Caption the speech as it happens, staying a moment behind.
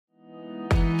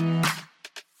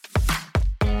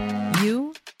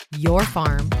your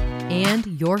farm, and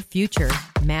your future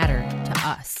matter to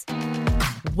us.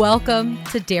 Welcome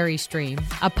to Dairy Stream,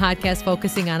 a podcast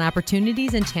focusing on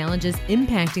opportunities and challenges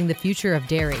impacting the future of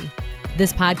dairy.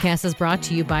 This podcast is brought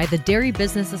to you by the Dairy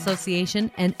Business Association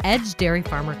and Edge Dairy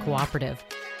Farmer Cooperative,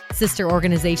 sister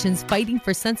organizations fighting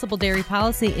for sensible dairy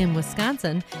policy in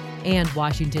Wisconsin and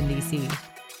Washington, D.C.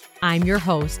 I'm your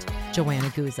host, Joanna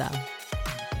Guza.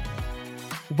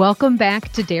 Welcome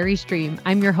back to Dairy Stream.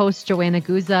 I'm your host, Joanna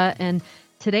Guza, and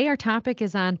today our topic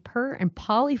is on per and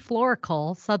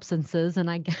polyfluoroalkyl substances,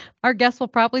 and our guest will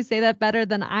probably say that better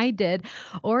than I did,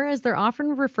 or as they're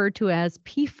often referred to as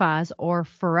PFAS or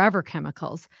forever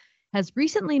chemicals, has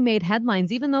recently made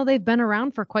headlines even though they've been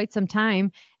around for quite some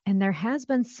time, and there has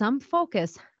been some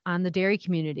focus on the dairy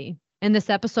community. In this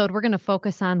episode, we're going to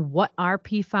focus on what are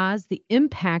PFAS, the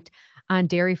impact on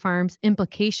dairy farms,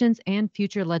 implications, and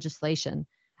future legislation.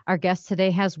 Our guest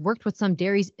today has worked with some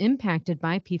dairies impacted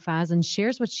by PFAS and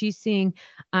shares what she's seeing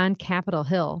on Capitol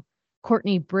Hill.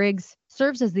 Courtney Briggs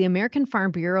serves as the American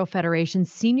Farm Bureau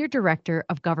Federation's Senior Director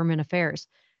of Government Affairs.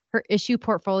 Her issue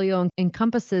portfolio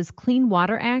encompasses Clean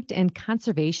Water Act and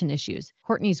conservation issues.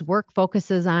 Courtney's work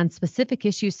focuses on specific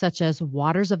issues such as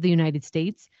waters of the United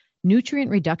States, nutrient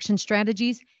reduction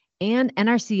strategies, and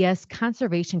NRCS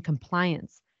conservation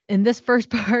compliance. In this first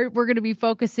part, we're going to be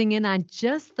focusing in on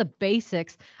just the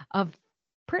basics of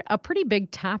a pretty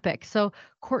big topic. So,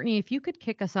 Courtney, if you could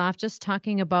kick us off just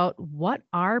talking about what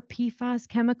are PFAS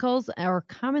chemicals, or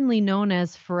commonly known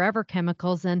as forever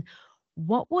chemicals, and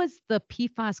what was the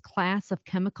PFAS class of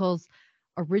chemicals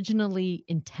originally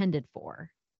intended for?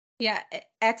 Yeah,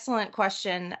 excellent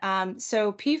question.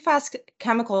 So PFAS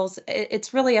chemicals,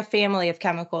 it's really a family of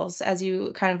chemicals, as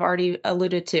you kind of already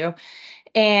alluded to.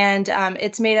 And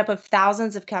it's made up of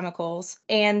thousands of chemicals,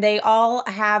 and they all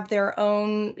have their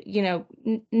own,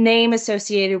 name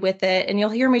associated with it. And you'll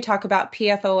hear me talk about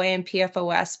PFOA and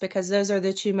PFOS because those are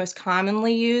the two most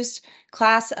commonly used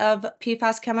class of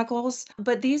PFAS chemicals.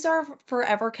 But these are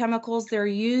forever chemicals. They're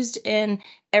used in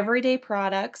everyday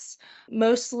products,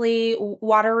 mostly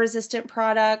water-resistant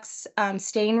products,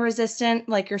 stain-resistant,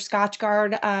 like your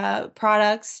Scotchgard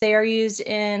products. They are used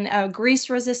in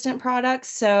grease-resistant products.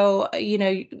 So,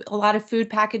 a lot of food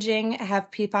packaging have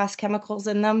PFAS chemicals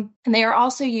in them. And they are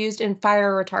also used in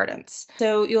fire retardants.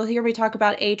 So you'll hear me talk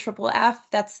about AFFF.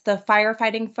 That's the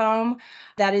firefighting foam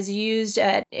that is used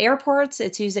at airports.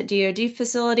 It's used at DoD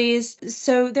facilities.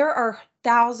 So there are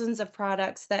thousands of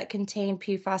products that contain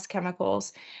PFAS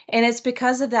chemicals. And it's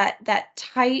because of that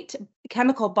tight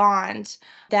chemical bond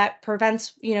that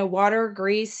prevents, water,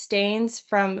 grease, stains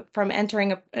from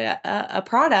entering a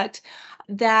product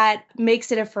that makes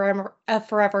it a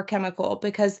forever chemical,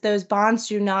 because those bonds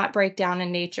do not break down in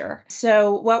nature.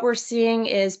 So what we're seeing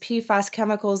is PFAS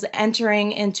chemicals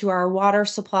entering into our water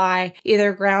supply,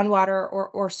 either groundwater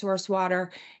or source water,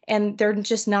 and they're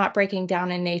just not breaking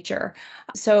down in nature.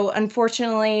 So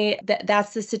unfortunately,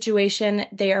 that's the situation.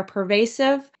 They are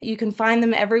pervasive. You can find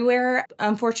them everywhere.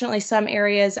 Unfortunately, some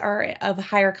areas are of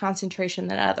higher concentration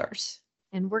than others.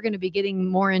 And we're going to be getting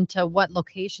more into what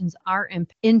locations are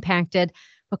impacted.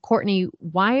 But Courtney,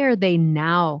 why are they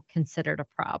now considered a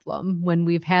problem when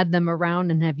we've had them around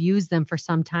and have used them for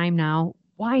some time now?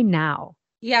 Why now?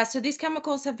 Yeah, so these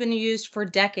chemicals have been used for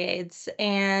decades.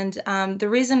 And the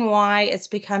reason why it's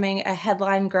becoming a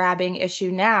headline-grabbing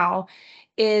issue now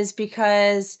is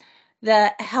because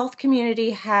the health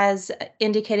community has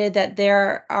indicated that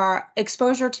there are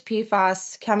exposure to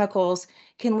PFAS chemicals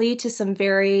can lead to some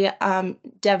very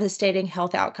devastating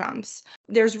health outcomes.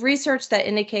 There's research that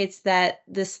indicates that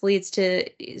this leads to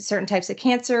certain types of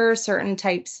cancer, certain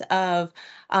types of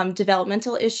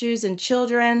developmental issues in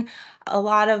children, a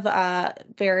lot of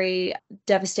very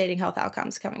devastating health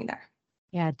outcomes coming there.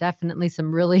 Yeah, definitely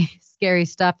some really scary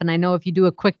stuff. And I know if you do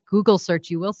a quick Google search,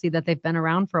 you will see that they've been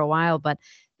around for a while, but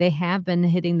they have been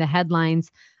hitting the headlines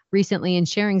recently and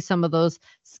sharing some of those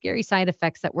scary side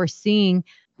effects that we're seeing.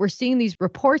 We're seeing these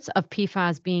reports of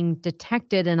PFAS being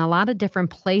detected in a lot of different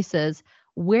places.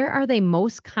 Where are they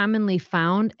most commonly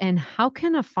found, and how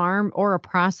can a farm or a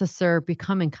processor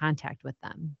become in contact with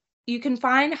them? You can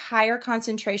find higher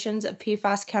concentrations of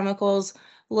PFAS chemicals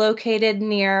located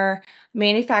near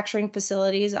manufacturing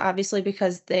facilities, obviously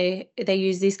because they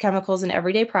use these chemicals in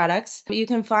everyday products. You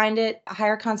can find it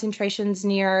higher concentrations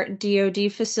near DoD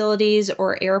facilities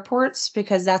or airports,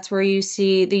 because that's where you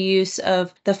see the use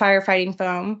of the firefighting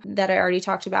foam that I already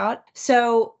talked about.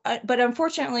 So, but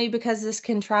unfortunately, because this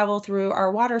can travel through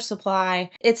our water supply,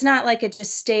 it's not like it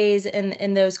just stays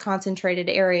in those concentrated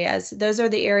areas. Those are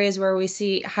the areas where we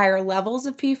see higher levels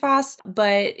of PFAS.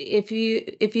 But if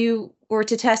you were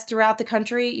to test throughout the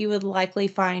country, you would likely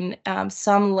find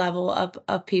some level of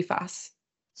PFAS.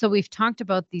 So we've talked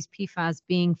about these PFAS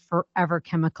being forever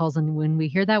chemicals. And when we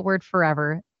hear that word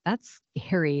forever, that's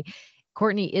scary.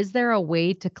 Courtney, is there a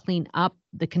way to clean up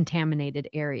the contaminated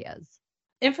areas?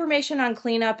 Information on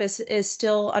cleanup is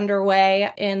still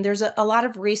underway, and there's a lot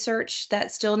of research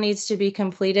that still needs to be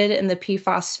completed in the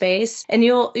PFAS space. And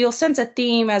you'll sense a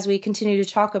theme as we continue to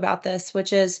talk about this,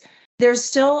 which is there's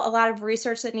still a lot of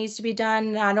research that needs to be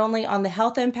done, not only on the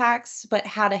health impacts, but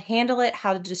how to handle it,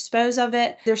 how to dispose of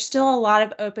it. There's still a lot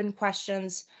of open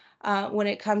questions when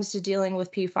it comes to dealing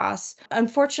with PFAS.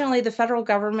 Unfortunately, the federal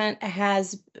government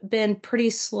has been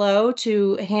pretty slow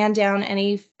to hand down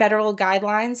any federal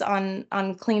guidelines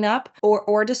on cleanup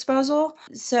or disposal.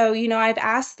 So, I've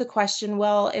asked the question,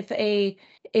 well, if a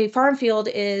farm field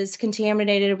is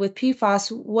contaminated with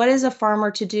PFAS, what is a farmer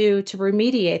to do to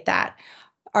remediate that?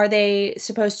 Are they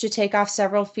supposed to take off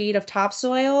several feet of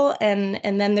topsoil and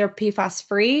then they're PFAS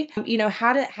free?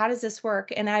 How does this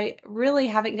work? And I really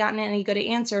haven't gotten any good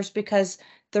answers because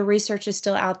the research is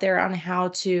still out there on how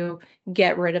to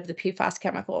get rid of the PFAS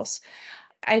chemicals.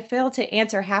 I failed to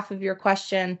answer half of your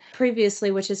question previously,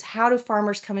 which is how do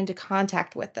farmers come into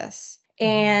contact with this?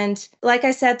 And like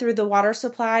I said, through the water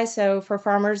supply. So for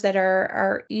farmers that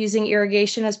are using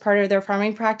irrigation as part of their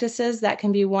farming practices, that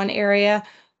can be one area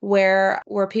where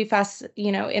PFAS,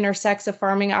 intersects a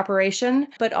farming operation,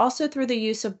 but also through the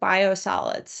use of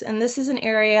biosolids. And this is an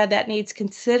area that needs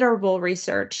considerable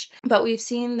research. But we've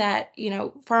seen that,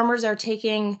 farmers are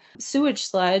taking sewage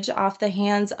sludge off the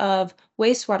hands of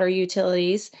wastewater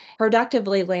utilities,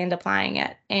 productively land applying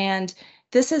it. And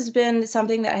this has been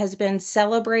something that has been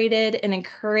celebrated and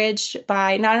encouraged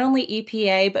by not only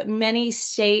EPA, but many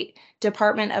state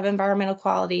Department of Environmental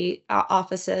Quality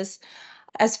offices.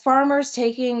 As farmers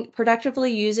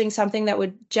productively using something that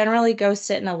would generally go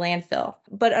sit in a landfill.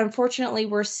 But unfortunately,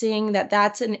 we're seeing that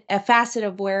that's a facet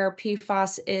of where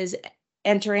PFAS is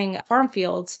entering farm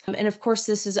fields. And of course,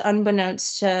 this is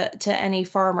unbeknownst to any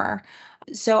farmer.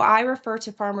 So I refer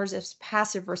to farmers as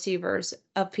passive receivers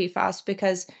of PFAS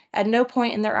because at no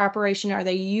point in their operation are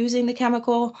they using the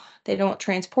chemical. They don't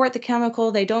transport the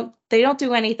chemical. They don't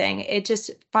do anything. It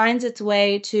just finds its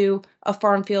way to a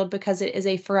farm field because it is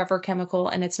a forever chemical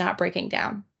and it's not breaking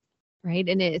down. Right.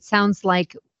 And it sounds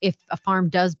like if a farm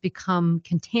does become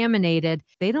contaminated,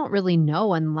 they don't really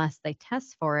know unless they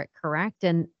test for it, correct?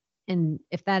 And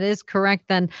if that is correct,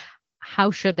 then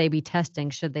how should they be testing?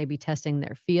 Should they be testing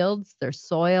their fields, their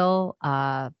soil,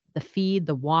 the feed,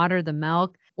 the water, the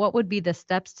milk? What would be the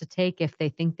steps to take if they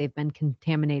think they've been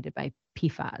contaminated by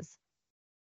PFAS?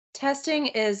 Testing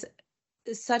is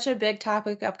such a big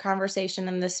topic of conversation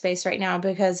in this space right now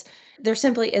because there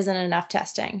simply isn't enough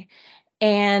testing.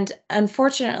 And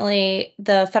unfortunately,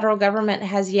 the federal government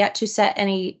has yet to set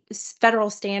any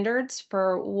federal standards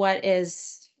for what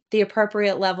is the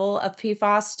appropriate level of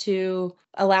PFAS to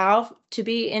allow to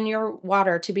be in your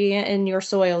water, to be in your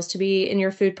soils, to be in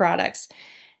your food products.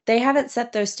 They haven't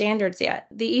set those standards yet.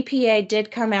 The EPA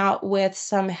did come out with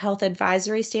some health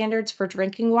advisory standards for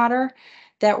drinking water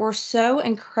that were so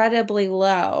incredibly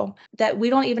low that we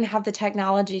don't even have the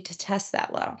technology to test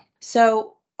that low.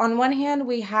 So on one hand,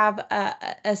 we have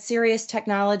a serious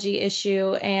technology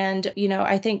issue, and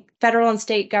I think federal and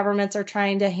state governments are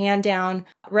trying to hand down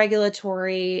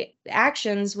regulatory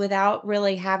actions without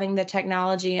really having the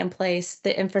technology in place,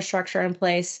 the infrastructure in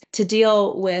place to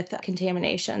deal with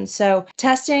contamination. So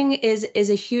testing is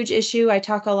a huge issue. I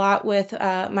talk a lot with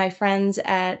my friends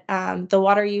at the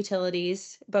water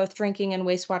utilities, both drinking and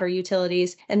wastewater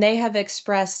utilities, and they have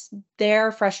expressed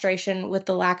their frustration with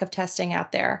the lack of testing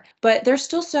out there. But there's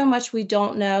still so much we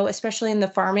don't know, especially in the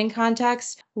farming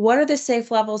context. What are the safe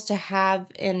levels to have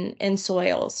in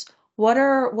soils? What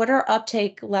are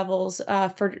uptake levels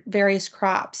for various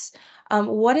crops?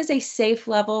 What is a safe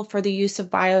level for the use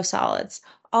of biosolids?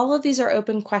 All of these are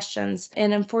open questions,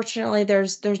 and unfortunately,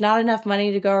 there's not enough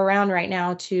money to go around right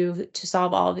now to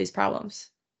solve all of these problems.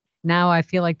 Now I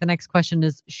feel like the next question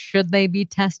is, should they be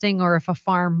testing, or if a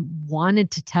farm wanted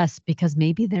to test because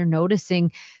maybe they're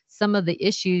noticing some of the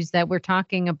issues that we're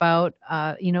talking about,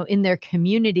 in their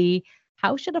community,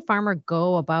 how should a farmer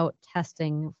go about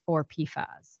testing for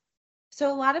PFAS?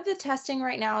 So a lot of the testing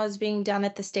right now is being done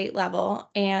at the state level,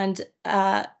 and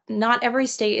not every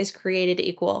state is created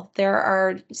equal. There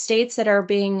are states that are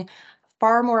being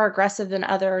far more aggressive than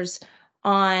others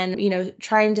on,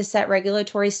 trying to set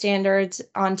regulatory standards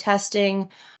on testing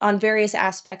on various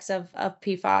aspects of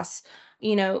PFAS.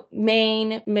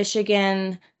 Maine,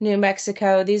 Michigan, New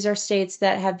Mexico, these are states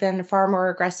that have been far more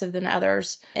aggressive than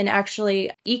others. And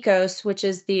actually, ECOS, which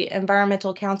is the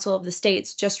Environmental Council of the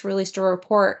States, just released a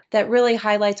report that really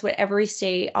highlights what every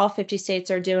state, all 50 states,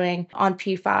 are doing on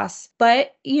PFAS.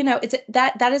 But,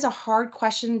 that is a hard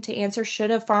question to answer.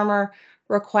 Should a farmer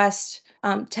request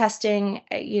testing,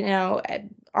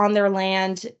 on their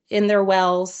land, in their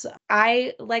wells?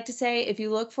 I like to say, if you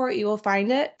look for it, you will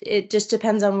find it. It just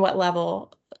depends on what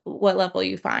level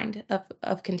you find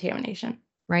of contamination.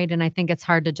 Right. And I think it's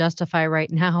hard to justify right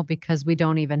now because we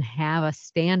don't even have a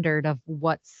standard of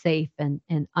what's safe and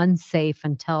unsafe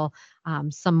until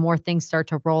some more things start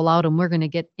to roll out. And we're going to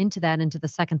get into the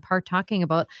second part, talking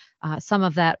about some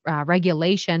of that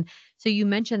regulation. So you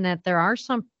mentioned that there are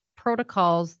some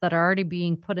protocols that are already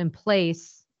being put in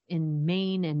place in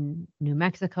Maine and New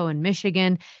Mexico and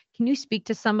Michigan. Can you speak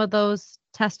to some of those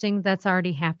testing that's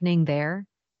already happening there?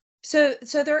 So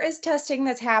there is testing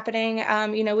that's happening.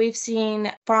 We've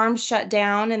seen farms shut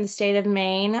down in the state of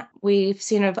Maine. We've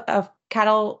seen a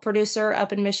cattle producer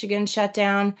up in Michigan shut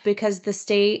down because the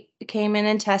state came in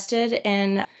and tested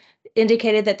and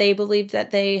indicated that they believed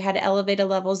that they had elevated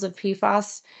levels of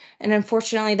PFAS. And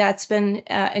unfortunately, that's been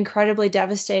incredibly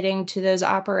devastating to those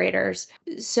operators.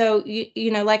 So,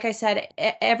 like I said,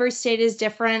 every state is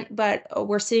different, but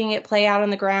we're seeing it play out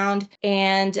on the ground.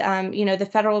 And, the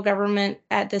federal government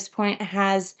at this point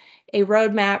has a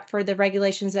roadmap for the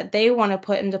regulations that they want to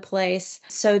put into place.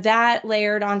 So that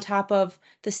layered on top of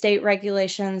the state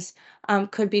regulations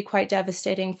could be quite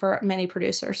devastating for many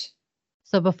producers.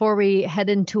 So before we head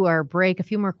into our break, a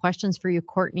few more questions for you,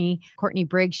 Courtney. Courtney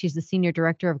Briggs, she's the Senior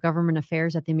Director of Government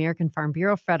Affairs at the American Farm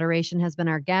Bureau Federation, has been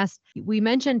our guest. We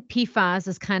mentioned PFAS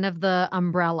as kind of the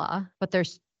umbrella, but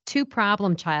there's two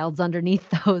problem childs underneath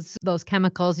those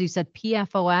chemicals. You said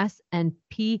PFOS and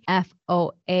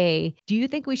PFOA. Do you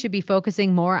think we should be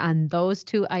focusing more on those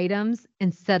two items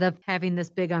instead of having this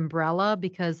big umbrella?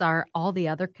 Because are all the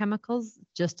other chemicals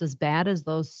just as bad as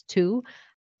those two?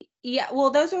 Yeah, well,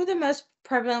 those are the most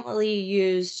prevalently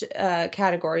used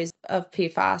categories of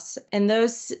PFAS, and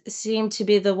those seem to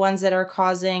be the ones that are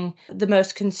causing the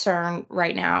most concern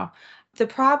right now. The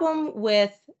problem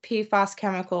with PFAS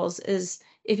chemicals is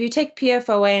if you take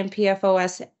PFOA and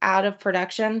PFOS out of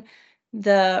production,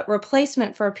 the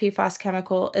replacement for a PFAS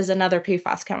chemical is another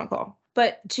PFAS chemical.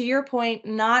 But to your point,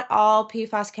 not all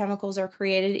PFAS chemicals are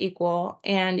created equal.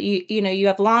 And you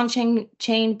have long chain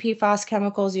PFAS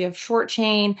chemicals, you have short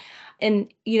chain,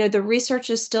 and the research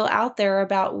is still out there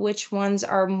about which ones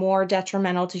are more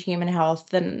detrimental to human health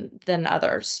than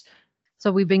others. So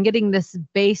we've been getting this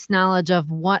base knowledge of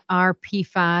what are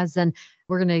PFAS, and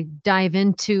we're going to dive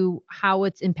into how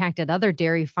it's impacted other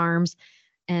dairy farms.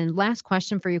 And last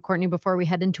question for you, Courtney, before we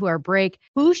head into our break,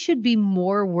 who should be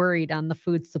more worried on the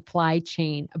food supply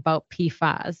chain about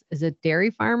PFAS? Is it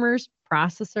dairy farmers,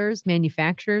 processors,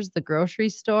 manufacturers, the grocery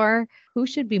store? Who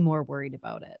should be more worried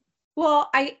about it? Well,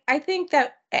 I think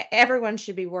that everyone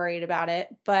should be worried about it.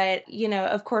 But,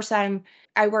 of course, I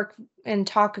work and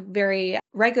talk very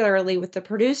regularly with the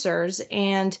producers,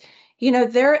 and,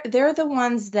 they're the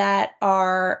ones that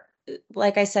are,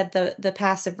 like I said, the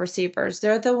passive receivers.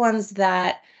 They're the ones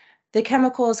that the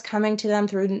chemical is coming to them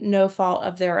through no fault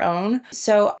of their own.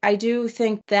 So I do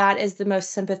think that is the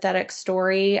most sympathetic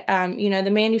story. The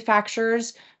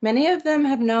manufacturers, many of them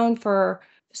have known for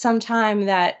some time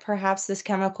that perhaps this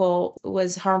chemical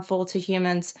was harmful to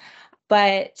humans.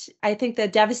 But I think the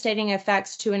devastating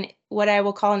effects to what I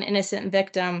will call an innocent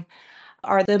victim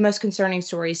are the most concerning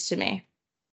stories to me.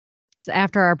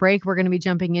 After our break, we're going to be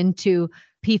jumping into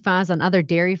PFAS on other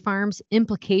dairy farms,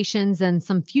 implications, and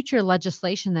some future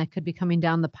legislation that could be coming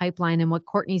down the pipeline, and what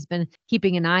Courtney's been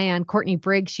keeping an eye on. Courtney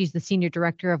Briggs, she's the Senior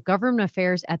Director of Government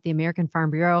Affairs at the American Farm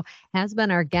Bureau, has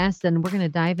been our guest, and we're going to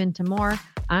dive into more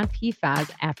on PFAS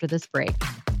after this break.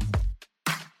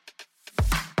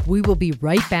 We will be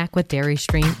right back with Dairy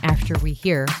Stream after we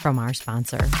hear from our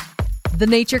sponsor. The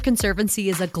Nature Conservancy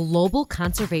is a global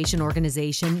conservation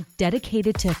organization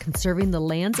dedicated to conserving the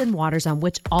lands and waters on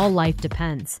which all life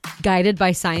depends. Guided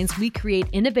by science, we create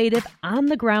innovative,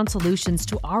 on-the-ground solutions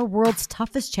to our world's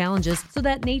toughest challenges so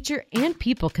that nature and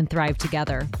people can thrive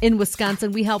together. In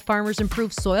Wisconsin, we help farmers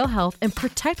improve soil health and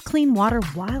protect clean water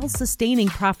while sustaining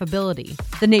profitability.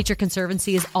 The Nature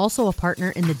Conservancy is also a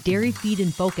partner in the Dairy Feed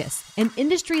in Focus, an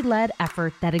industry-led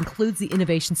effort that includes the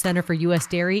Innovation Center for U.S.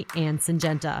 Dairy and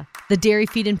Syngenta. The Dairy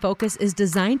Feed in Focus is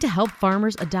designed to help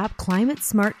farmers adopt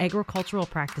climate-smart agricultural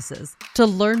practices. To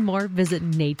learn more, visit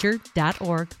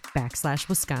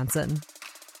nature.org/Wisconsin.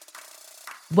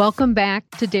 Welcome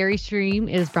back to Dairy Stream.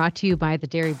 It is brought to you by the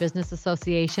Dairy Business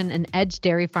Association and Edge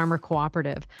Dairy Farmer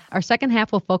Cooperative. Our second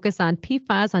half will focus on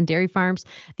PFAS on dairy farms,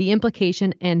 the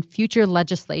implication, and future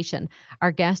legislation.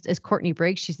 Our guest is Courtney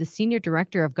Briggs. She's the Senior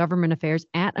Director of Government Affairs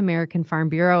at American Farm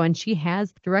Bureau, and she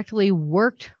has directly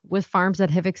worked with farms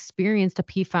that have experienced a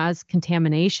PFAS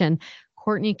contamination.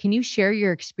 Courtney, can you share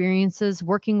your experiences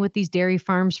working with these dairy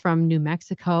farms from New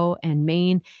Mexico and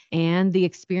Maine and the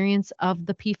experience of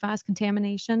the PFAS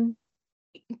contamination?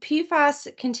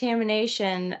 PFAS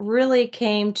contamination really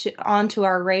came onto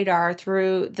our radar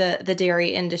through the dairy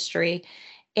industry.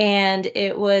 And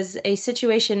it was a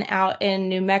situation out in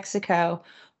New Mexico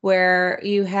where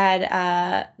you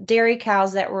had dairy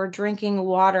cows that were drinking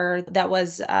water that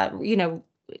was,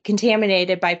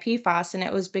 contaminated by PFAS. And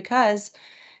it was because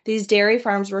these dairy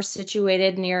farms were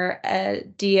situated near a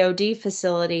DOD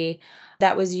facility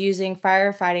that was using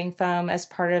firefighting foam as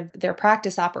part of their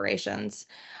practice operations.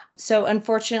 So,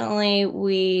 unfortunately,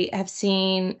 we have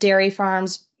seen dairy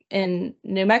farms in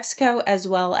New Mexico as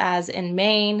well as in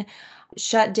Maine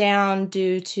shut down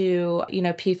due to,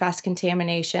 PFAS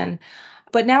contamination.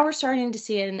 But now we're starting to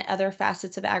see it in other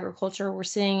facets of agriculture. We're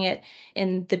seeing it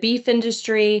in the beef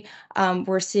industry.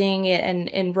 We're seeing it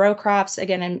in row crops,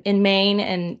 again, in Maine.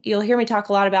 And you'll hear me talk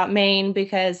a lot about Maine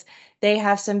because they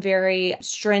have some very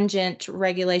stringent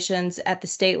regulations at the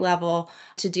state level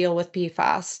to deal with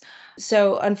PFAS.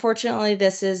 So, unfortunately,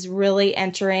 this is really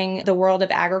entering the world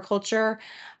of agriculture,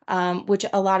 which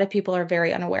a lot of people are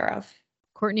very unaware of.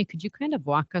 Courtney, could you kind of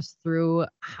walk us through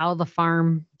how the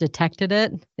farm detected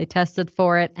it? They tested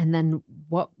for it, and then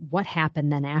what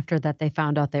happened then after that they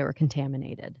found out they were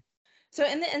contaminated? So,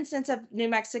 in the instance of New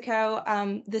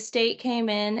Mexico, the state came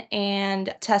in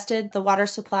and tested the water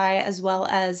supply as well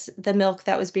as the milk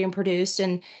that was being produced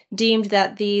and deemed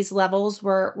that these levels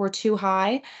were too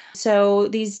high. So,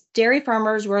 these dairy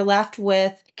farmers were left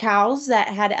with cows that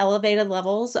had elevated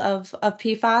levels of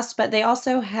PFAS, but they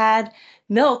also had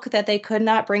milk that they could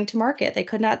not bring to market, they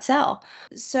could not sell.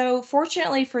 So,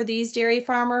 fortunately for these dairy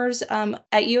farmers, at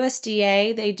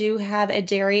USDA, they do have a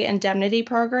dairy indemnity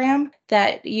program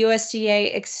that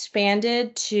USDA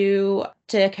expanded to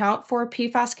account for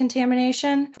PFAS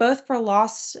contamination, both for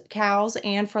lost cows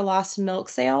and for lost milk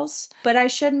sales. But I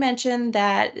should mention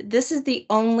that this is the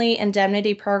only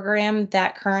indemnity program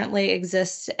that currently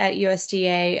exists at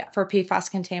USDA for PFAS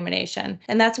contamination.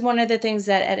 And that's one of the things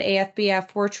that at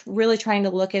AFBF we're really trying to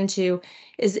look into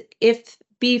is if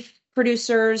beef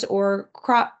producers or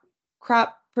crop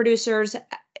producers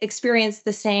experience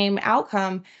the same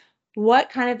outcome, what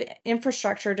kind of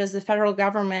infrastructure does the federal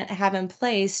government have in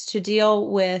place to deal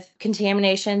with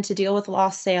contamination, to deal with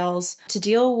lost sales, to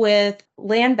deal with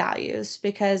land values?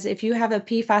 Because if you have a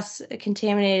PFAS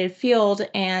contaminated field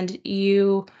and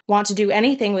you want to do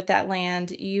anything with that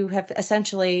land, you have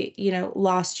essentially,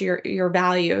 lost your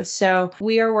value. So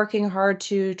we are working hard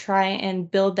to try and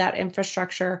build that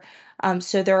infrastructure.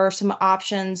 So there are some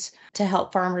options to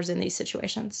help farmers in these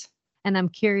situations. And I'm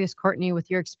curious, Courtney, with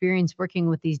your experience working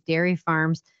with these dairy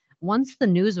farms, once the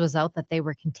news was out that they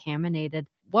were contaminated,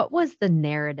 what was the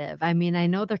narrative? I mean, I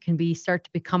know there can start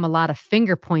to become a lot of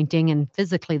finger pointing, and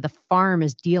physically the farm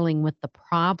is dealing with the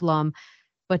problem.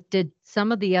 But did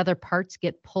some of the other parts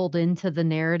get pulled into the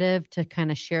narrative to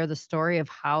kind of share the story of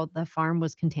how the farm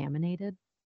was contaminated?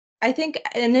 I think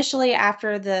initially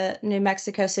after the New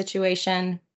Mexico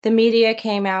situation, the media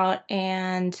came out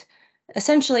and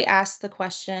essentially asked the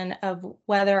question of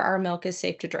whether our milk is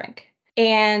safe to drink.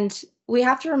 And we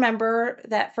have to remember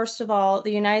that, first of all,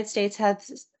 the United States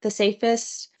has the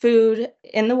safest food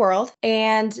in the world.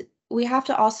 And we have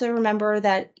to also remember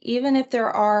that even if there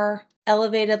are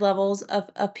elevated levels of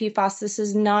PFAS, this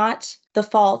is not the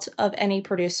fault of any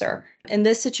producer. In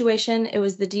this situation, it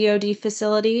was the DOD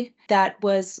facility that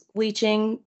was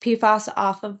leaching PFAS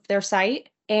off of their site.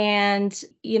 And,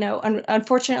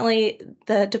 unfortunately,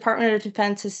 the Department of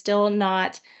Defense has still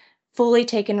not fully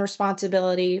taken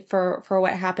responsibility for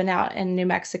what happened out in New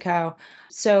Mexico.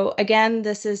 So again,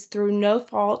 this is through no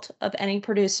fault of any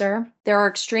producer. There are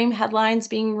extreme headlines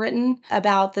being written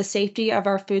about the safety of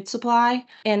our food supply,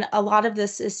 and a lot of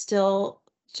this is still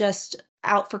just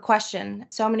out for question.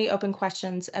 So many open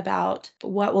questions about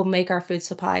what will make our food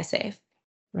supply safe.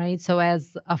 Right. So,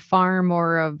 as a farm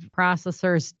or of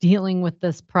processors dealing with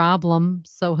this problem,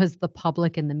 so has the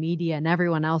public and the media and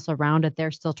everyone else around it.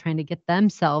 They're still trying to get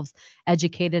themselves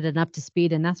educated and up to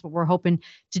speed. And that's what we're hoping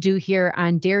to do here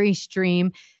on Dairy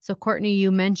Stream. So, Courtney,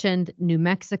 you mentioned New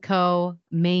Mexico,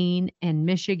 Maine, and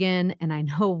Michigan. And I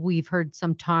know we've heard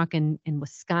some talk in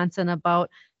Wisconsin about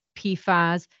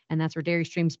PFAS, and that's where Dairy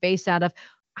Stream's based out of.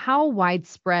 How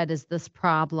widespread is this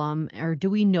problem, or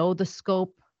do we know the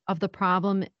scope of the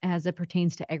problem as it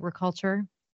pertains to agriculture?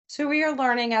 So we are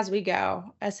learning as we go,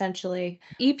 essentially.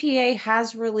 EPA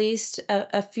has released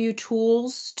a few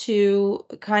tools to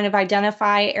kind of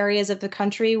identify areas of the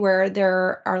country where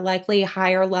there are likely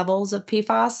higher levels of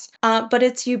PFAS, but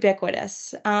it's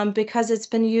ubiquitous because it's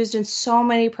been used in so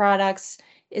many products.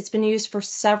 It's been used for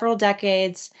several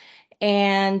decades.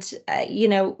 And,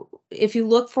 if you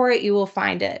look for it, you will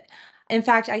find it. In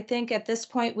fact, I think at this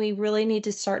point, we really need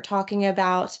to start talking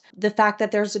about the fact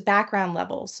that there's background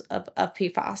levels of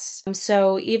PFAS.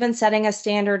 So even setting a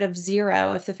standard of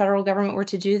zero, if the federal government were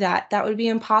to do that, that would be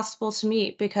impossible to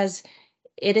meet because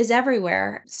it is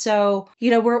everywhere. So,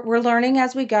 we're learning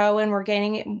as we go and we're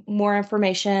gaining more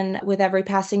information with every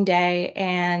passing day.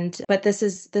 But this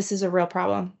is a real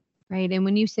problem. Right. And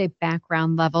when you say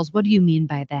background levels, what do you mean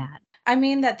by that? I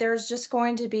mean that there's just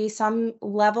going to be some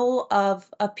level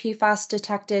of PFAS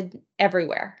detected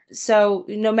everywhere. So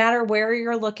no matter where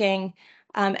you're looking,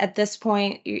 at this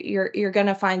point, you're going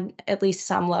to find at least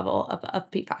some level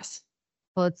of PFAS.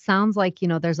 Well, it sounds like,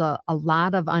 there's a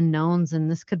lot of unknowns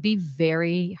and this could be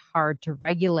very hard to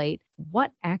regulate.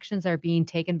 What actions are being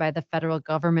taken by the federal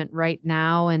government right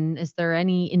now? And is there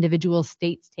any individual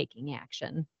states taking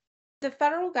action? The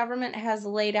federal government has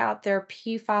laid out their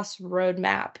PFAS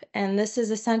roadmap, and this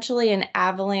is essentially an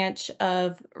avalanche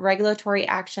of regulatory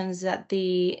actions that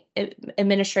the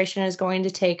administration is going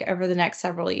to take over the next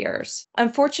several years.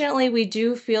 Unfortunately, we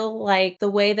do feel like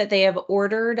the way that they have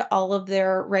ordered all of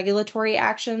their regulatory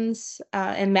actions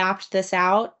and mapped this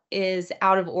out is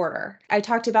out of order. I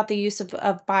talked about the use of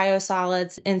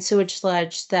biosolids in sewage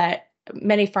sludge that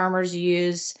many farmers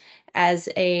use as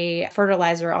a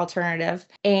fertilizer alternative.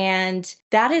 And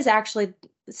that is actually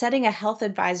setting a health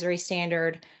advisory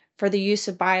standard for the use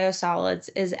of biosolids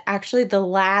is actually the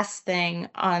last thing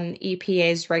on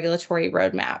EPA's regulatory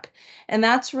roadmap. And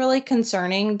that's really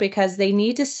concerning because they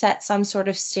need to set some sort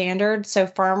of standard so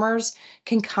farmers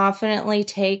can confidently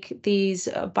take these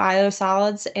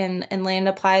biosolids and land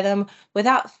apply them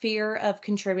without fear of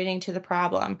contributing to the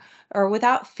problem or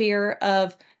without fear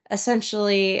of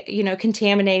essentially,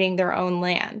 contaminating their own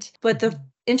land. But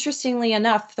interestingly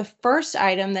enough, the first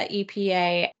item that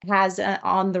EPA has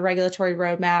on the regulatory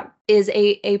roadmap is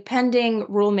a pending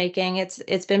rulemaking.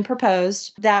 It's been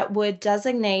proposed that would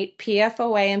designate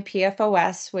PFOA and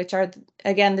PFOS, which are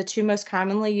again the two most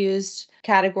commonly used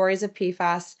categories of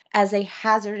PFAS, as a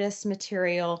hazardous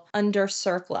material under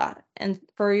CERCLA. And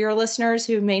for your listeners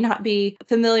who may not be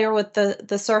familiar with the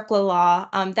CERCLA law,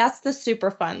 that's the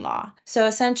Superfund law. So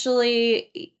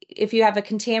essentially, if you have a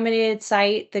contaminated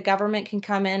site, the government can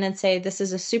come in and say this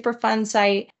is a Superfund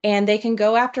site, and they can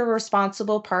go after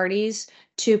responsible parties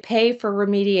to pay for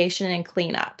remediation and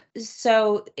cleanup.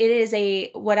 So it is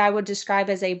what I would describe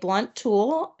as a blunt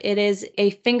tool. It is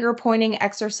a finger pointing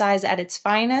exercise at its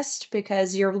finest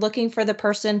because you're looking for the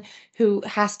person who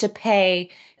has to pay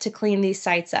to clean these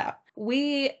sites up.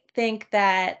 We think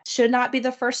that should not be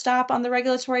the first stop on the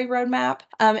regulatory roadmap.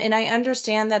 And I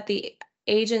understand that the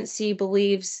agency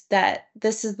believes that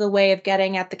this is the way of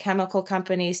getting at the chemical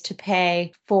companies to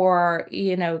pay for,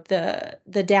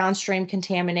 the downstream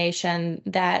contamination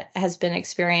that has been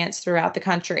experienced throughout the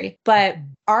country. But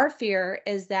our fear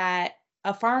is that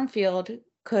a farm field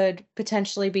could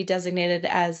potentially be designated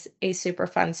as a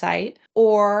Superfund site,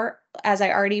 or as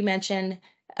I already mentioned,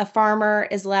 a farmer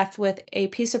is left with a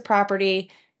piece of property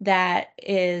that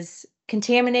is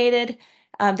contaminated.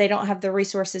 They don't have the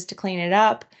resources to clean it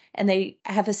up, and they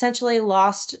have essentially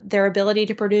lost their ability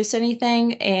to produce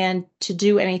anything and to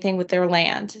do anything with their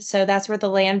land. So that's where the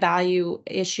land value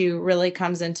issue really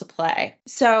comes into play.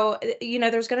 So,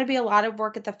 there's going to be a lot of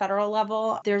work at the federal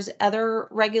level. There's other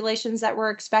regulations that we're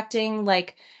expecting,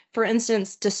 like, for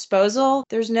instance, disposal.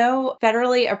 There's no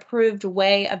federally approved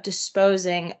way of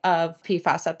disposing of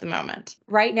PFAS at the moment.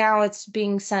 Right now, it's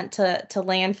being sent to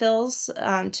landfills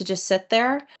to just sit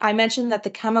there. I mentioned that the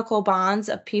chemical bonds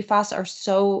of PFAS are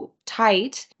so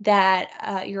tight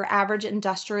that your average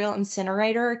industrial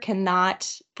incinerator cannot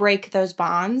break those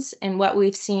bonds. And what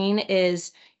we've seen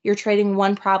is you're trading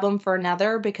one problem for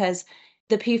another because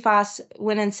the PFAS,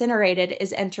 when incinerated,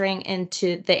 is entering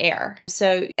into the air.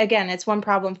 So again, it's one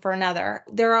problem for another.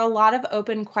 There are a lot of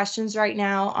open questions right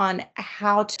now on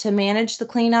how to manage the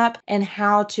cleanup and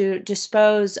how to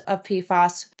dispose of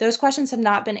PFAS. Those questions have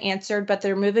not been answered, but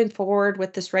they're moving forward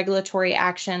with this regulatory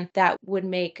action that would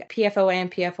make PFOA and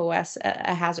PFOS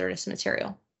a hazardous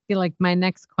material. Feel like my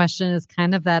next question is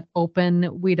kind of that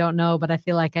open, we don't know, but I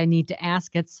feel like I need to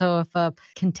ask it. So if a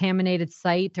contaminated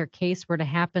site or case were to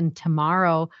happen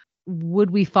tomorrow,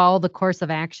 would we follow the course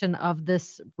of action of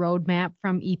this roadmap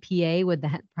from EPA? Would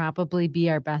that probably be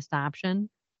our best option?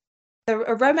 A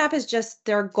roadmap is just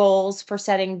their goals for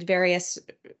setting various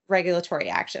regulatory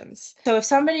actions. So if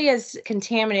somebody is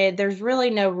contaminated, there's really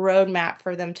no roadmap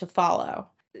for them to follow.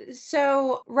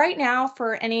 So, right now,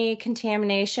 for any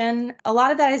contamination, a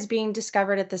lot of that is being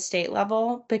discovered at the state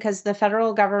level because the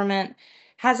federal government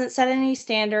hasn't set any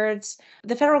standards.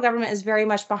 The federal government is very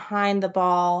much behind the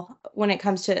ball when it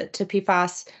comes to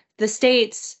PFAS. The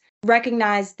states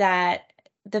recognize that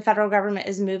the federal government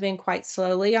is moving quite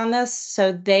slowly on this.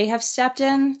 So they have stepped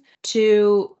in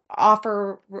to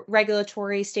offer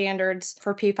regulatory standards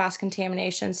for PFAS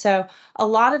contamination. So a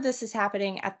lot of this is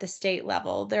happening at the state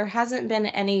level. There hasn't been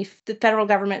any the federal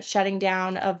government shutting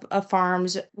down of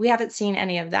farms. We haven't seen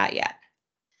any of that yet.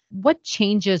 What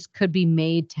changes could be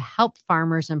made to help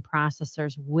farmers and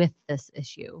processors with this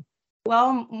issue?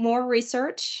 Well, more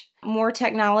research, more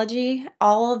technology,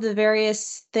 all of the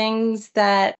various things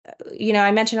that,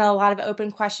 I mentioned a lot of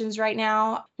open questions right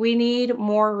now. We need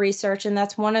more research, and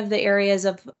that's one of the areas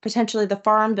of potentially the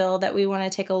Farm Bill that we want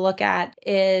to take a look at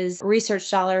is research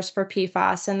dollars for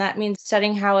PFAS. And that means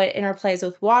studying how it interplays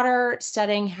with water,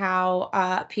 studying how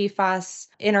PFAS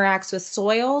interacts with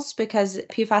soils, because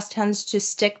PFAS tends to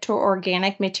stick to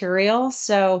organic material.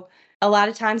 So a lot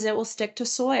of times it will stick to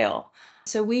soil.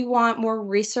 So we want more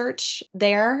research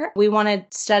there. We want to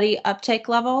study uptake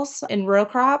levels in row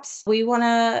crops. We want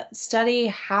to study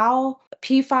how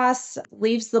PFAS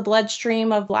leaves the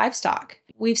bloodstream of livestock.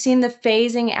 We've seen the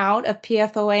phasing out of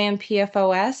PFOA and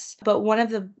PFOS, but one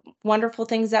of the wonderful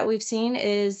things that we've seen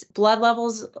is blood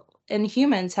levels in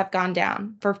humans have gone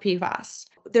down for PFAS.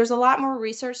 There's a lot more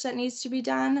research that needs to be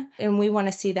done, and we want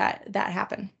to see that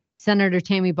happen. Senator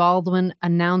Tammy Baldwin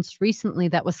announced recently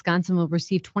that Wisconsin will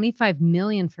receive $25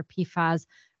 million for PFAS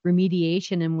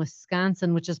remediation in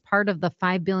Wisconsin, which is part of the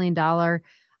 $5 billion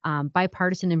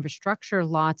bipartisan infrastructure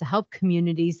law to help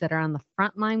communities that are on the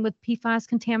front line with PFAS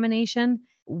contamination.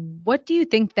 What do you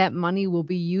think that money will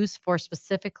be used for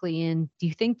specifically? And do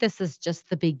you think this is just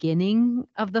the beginning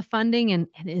of the funding? And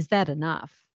is that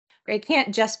enough? It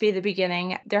can't just be the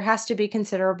beginning. There has to be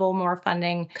considerable more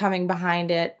funding coming behind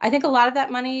it. I think a lot of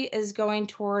that money is going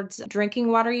towards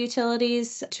drinking water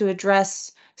utilities to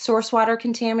address source water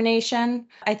contamination.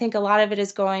 I think a lot of it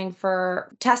is going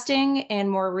for testing and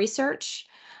more research.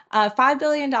 $5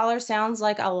 billion sounds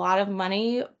like a lot of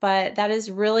money, but that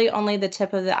is really only the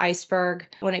tip of the iceberg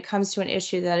when it comes to an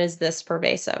issue that is this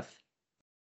pervasive.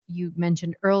 You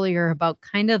mentioned earlier about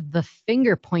kind of the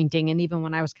finger pointing. And even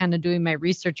when I was kind of doing my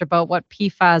research about what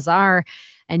PFAS are,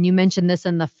 and you mentioned this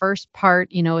in the first part,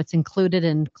 it's included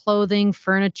in clothing,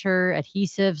 furniture,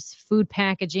 adhesives, food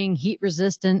packaging, heat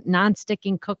resistant,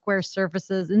 non-sticking cookware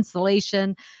surfaces,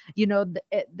 insulation.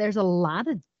 There's a lot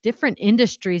of different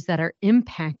industries that are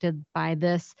impacted by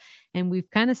this. And we've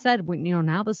kind of said,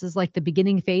 now this is like the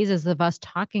beginning phases of us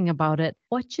talking about it.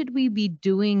 What should we be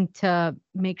doing to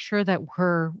make sure that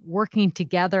we're working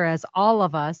together as all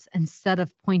of us instead of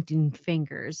pointing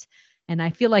fingers? And I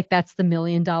feel like that's the $1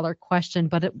 million question.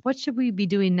 But what should we be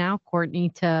doing now, Courtney,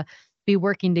 to be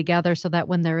working together so that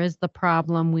when there is the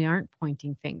problem, we aren't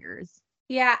pointing fingers?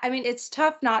 Yeah, I mean, it's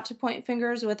tough not to point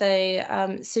fingers with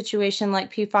a situation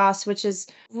like PFAS, which is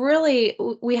really,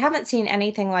 we haven't seen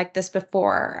anything like this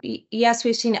before. Yes,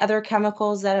 we've seen other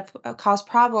chemicals that have caused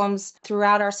problems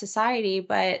throughout our society,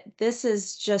 but this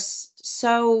is just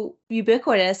so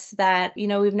ubiquitous that,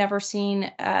 we've never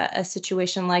seen a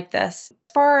situation like this.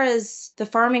 As far as the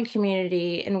farming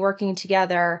community and working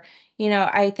together,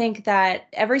 I think that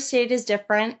every state is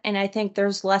different, and I think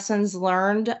there's lessons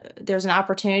learned. There's an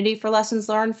opportunity for lessons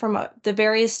learned from the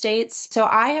various states. So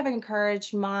I have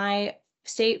encouraged my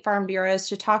state farm bureaus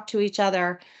to talk to each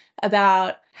other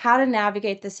about how to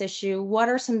navigate this issue. What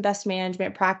are some best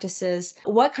management practices?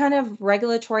 What kind of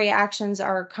regulatory actions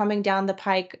are coming down the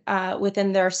pike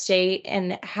within their state,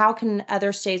 and how can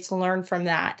other states learn from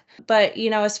that? But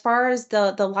as far as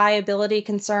the liability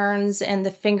concerns and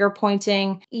the finger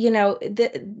pointing,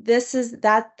 that's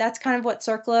kind of what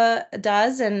CERCLA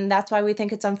does, and that's why we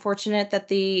think it's unfortunate that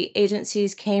the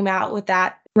agencies came out with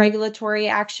that regulatory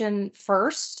action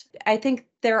first. I think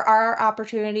there are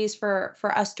opportunities for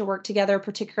us to work together,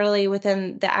 particularly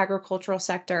within the agricultural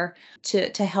sector,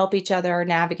 to help each other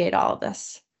navigate all of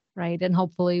this. Right. And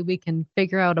hopefully we can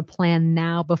figure out a plan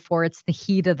now before it's the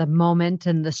heat of the moment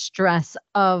and the stress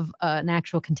of an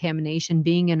actual contamination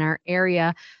being in our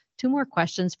area. Two more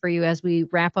questions for you as we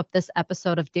wrap up this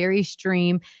episode of Dairy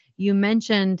Stream. You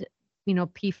mentioned,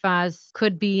 PFAS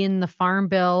could be in the Farm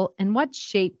Bill. In what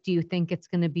shape do you think it's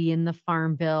going to be in the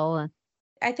Farm Bill?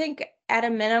 I think At a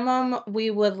minimum,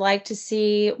 we would like to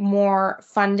see more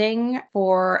funding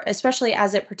for, especially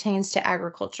as it pertains to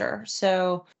agriculture.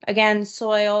 So again,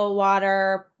 soil,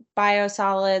 water,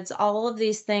 biosolids, all of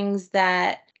these things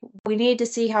that we need to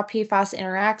see how PFAS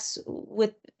interacts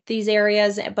with these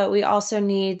areas, but we also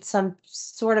need some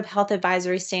sort of health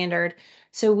advisory standard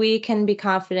so we can be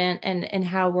confident in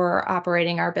how we're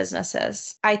operating our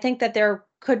businesses. I think that there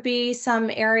could be some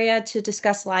area to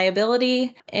discuss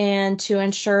liability and to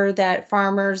ensure that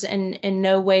farmers in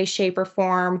no way, shape, or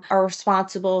form are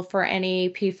responsible for any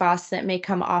PFAS that may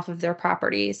come off of their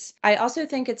properties. I also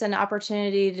think it's an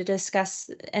opportunity to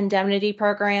discuss indemnity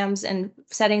programs and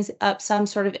setting up some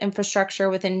sort of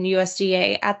infrastructure within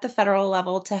USDA at the federal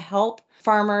level to help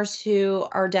farmers who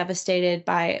are devastated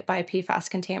by PFAS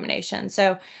contamination.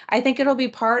 So I think it'll be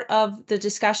part of the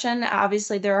discussion.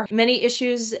 Obviously, there are many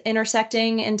issues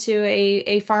intersecting into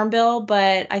a farm bill,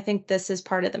 but I think this is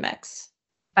part of the mix.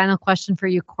 Final question for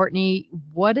you, Courtney.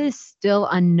 What is still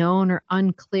unknown or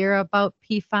unclear about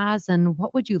PFAS, and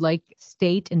what would you like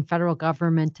state and federal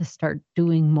government to start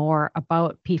doing more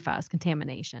about PFAS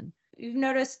contamination? You've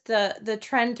noticed the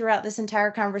trend throughout this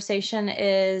entire conversation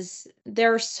is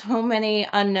there are so many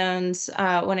unknowns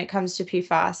when it comes to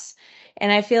PFAS.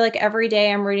 And I feel like every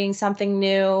day I'm reading something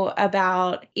new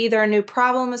about either a new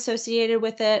problem associated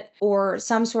with it or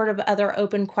some sort of other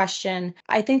open question.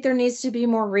 I think there needs to be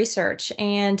more research.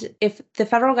 And if the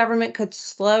federal government could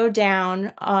slow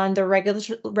down on the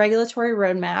regulatory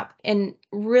roadmap and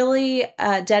really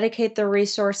dedicate the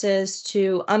resources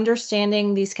to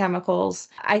understanding these chemicals,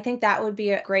 I think that would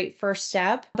be a great first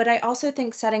step. But I also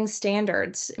think setting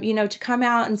standards, to come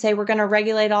out and say we're going to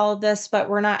regulate all of this, but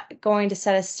we're not going to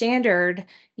set a standard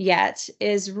yet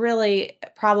is really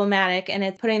problematic, and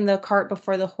it's putting the cart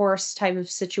before the horse type of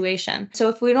situation. So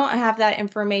if we don't have that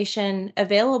information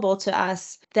available to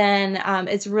us, then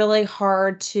it's really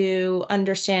hard to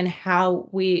understand how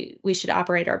we should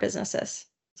operate our businesses.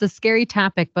 It's a scary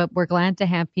topic, but we're glad to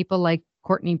have people like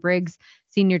Courtney Briggs,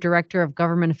 Senior Director of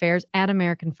Government Affairs at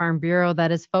American Farm Bureau,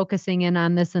 that is focusing in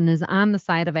on this and is on the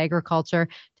side of agriculture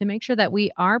to make sure that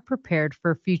we are prepared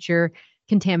for future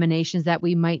contaminations that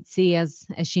we might see. As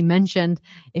she mentioned,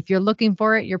 if you're looking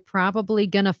for it, you're probably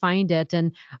going to find it.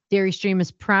 And Dairy Stream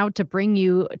is proud to bring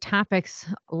you topics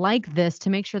like this to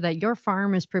make sure that your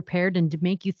farm is prepared and to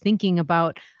make you thinking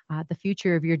about the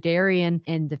future of your dairy and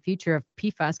the future of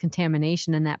PFAS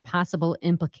contamination and that possible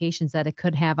implications that it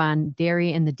could have on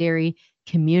dairy and the dairy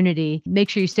community. Make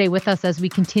sure you stay with us as we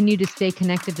continue to stay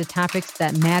connected to topics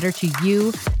that matter to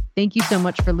you. Thank you so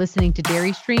much for listening to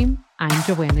Dairy Stream. I'm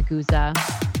Joanna Guza.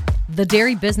 The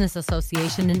Dairy Business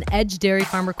Association and Edge Dairy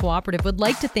Farmer Cooperative would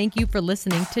like to thank you for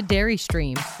listening to Dairy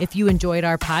Stream. If you enjoyed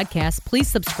our podcast, please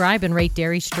subscribe and rate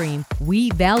Dairy Stream.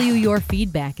 We value your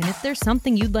feedback, and if there's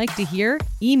something you'd like to hear,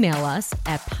 email us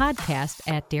at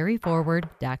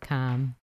podcast@dairyforward.com.